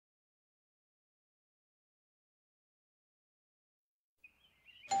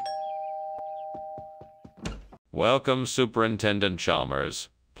Welcome, Superintendent Chalmers.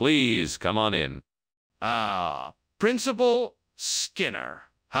 Please come on in. Ah, Principal Skinner.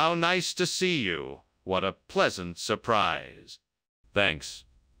 How nice to see you. What a pleasant surprise. Thanks.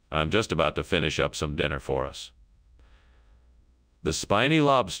 I'm just about to finish up some dinner for us. The spiny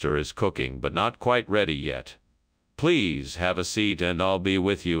lobster is cooking, but not quite ready yet. Please have a seat and I'll be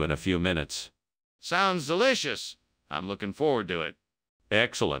with you in a few minutes. Sounds delicious. I'm looking forward to it.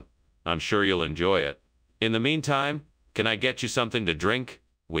 Excellent. I'm sure you'll enjoy it. In the meantime, can I get you something to drink?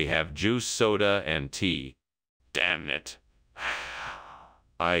 We have juice, soda, and tea. Damn it.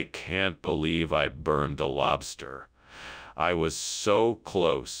 I can't believe I burned the lobster. I was so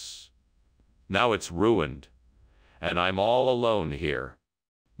close. Now it's ruined, and I'm all alone here.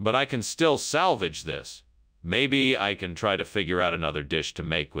 But I can still salvage this. Maybe I can try to figure out another dish to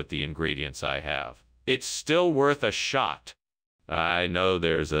make with the ingredients I have. It's still worth a shot. I know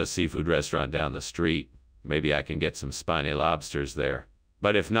there's a seafood restaurant down the street. Maybe I can get some spiny lobsters there.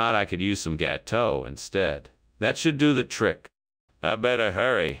 But if not, I could use some gâteau instead. That should do the trick. I better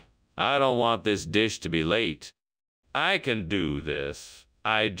hurry. I don't want this dish to be late. I can do this.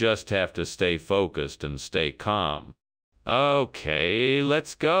 I just have to stay focused and stay calm. Okay,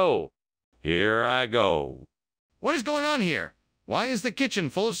 let's go. Here I go. What is going on here? Why is the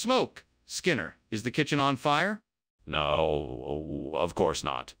kitchen full of smoke? Skinner, is the kitchen on fire? No, of course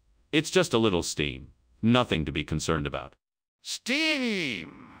not. It's just a little steam. Nothing to be concerned about.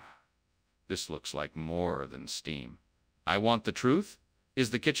 Steam! This looks like more than steam. I want the truth.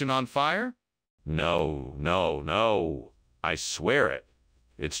 Is the kitchen on fire? No. I swear it.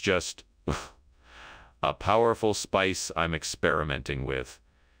 It's just a powerful spice I'm experimenting with.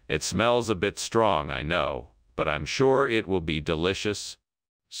 It smells a bit strong, I know, but I'm sure it will be delicious.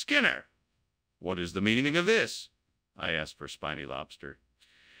 Skinner, what is the meaning of this? I asked for spiny lobster,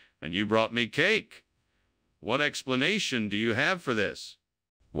 and you brought me cake. What explanation do you have for this?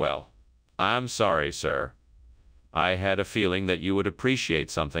 Well, I'm sorry, sir. I had a feeling that you would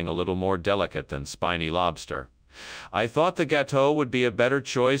appreciate something a little more delicate than spiny lobster. I thought the gâteau would be a better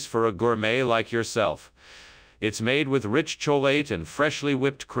choice for a gourmet like yourself. It's made with rich chocolate and freshly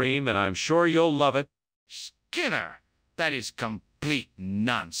whipped cream, and I'm sure you'll love it. Skinner, that is complete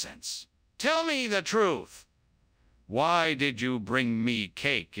nonsense. Tell me the truth. Why did you bring me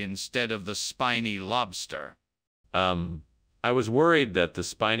cake instead of the spiny lobster? I was worried that the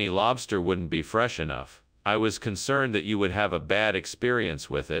spiny lobster wouldn't be fresh enough. I was concerned that you would have a bad experience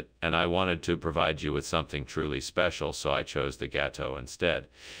with it, and I wanted to provide you with something truly special, so I chose the gâteau instead.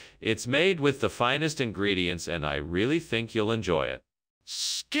 It's made with the finest ingredients, and I really think you'll enjoy it.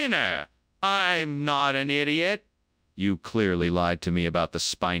 Skinner, I'm not an idiot. You clearly lied to me about the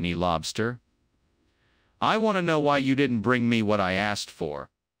spiny lobster. I want to know why you didn't bring me what I asked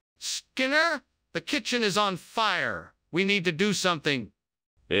for. Skinner, the kitchen is on fire. We need to do something.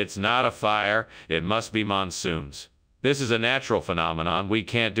 It's not a fire. It must be monsoons. This is a natural phenomenon we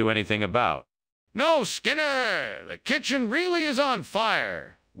can't do anything about. No, Skinner! The kitchen really is on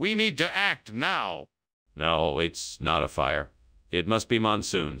fire. We need to act now. No, it's not a fire. It must be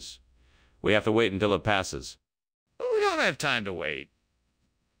monsoons. We have to wait until it passes. We don't have time to wait.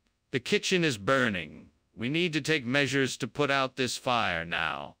 The kitchen is burning. We need to take measures to put out this fire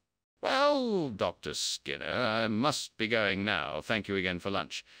now. Well, Dr. Skinner, I must be going now. Thank you again for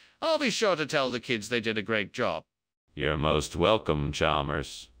lunch. I'll be sure to tell the kids they did a great job. You're most welcome,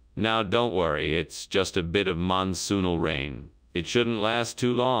 Chalmers. Now, don't worry. It's just a bit of monsoonal rain. It shouldn't last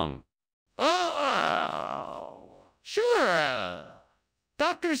too long. Oh, sure.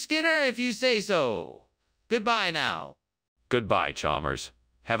 Dr. Skinner, if you say so. Goodbye now. Goodbye, Chalmers.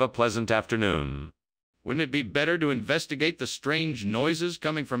 Have a pleasant afternoon. Wouldn't it be better to investigate the strange noises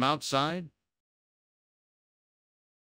coming from outside?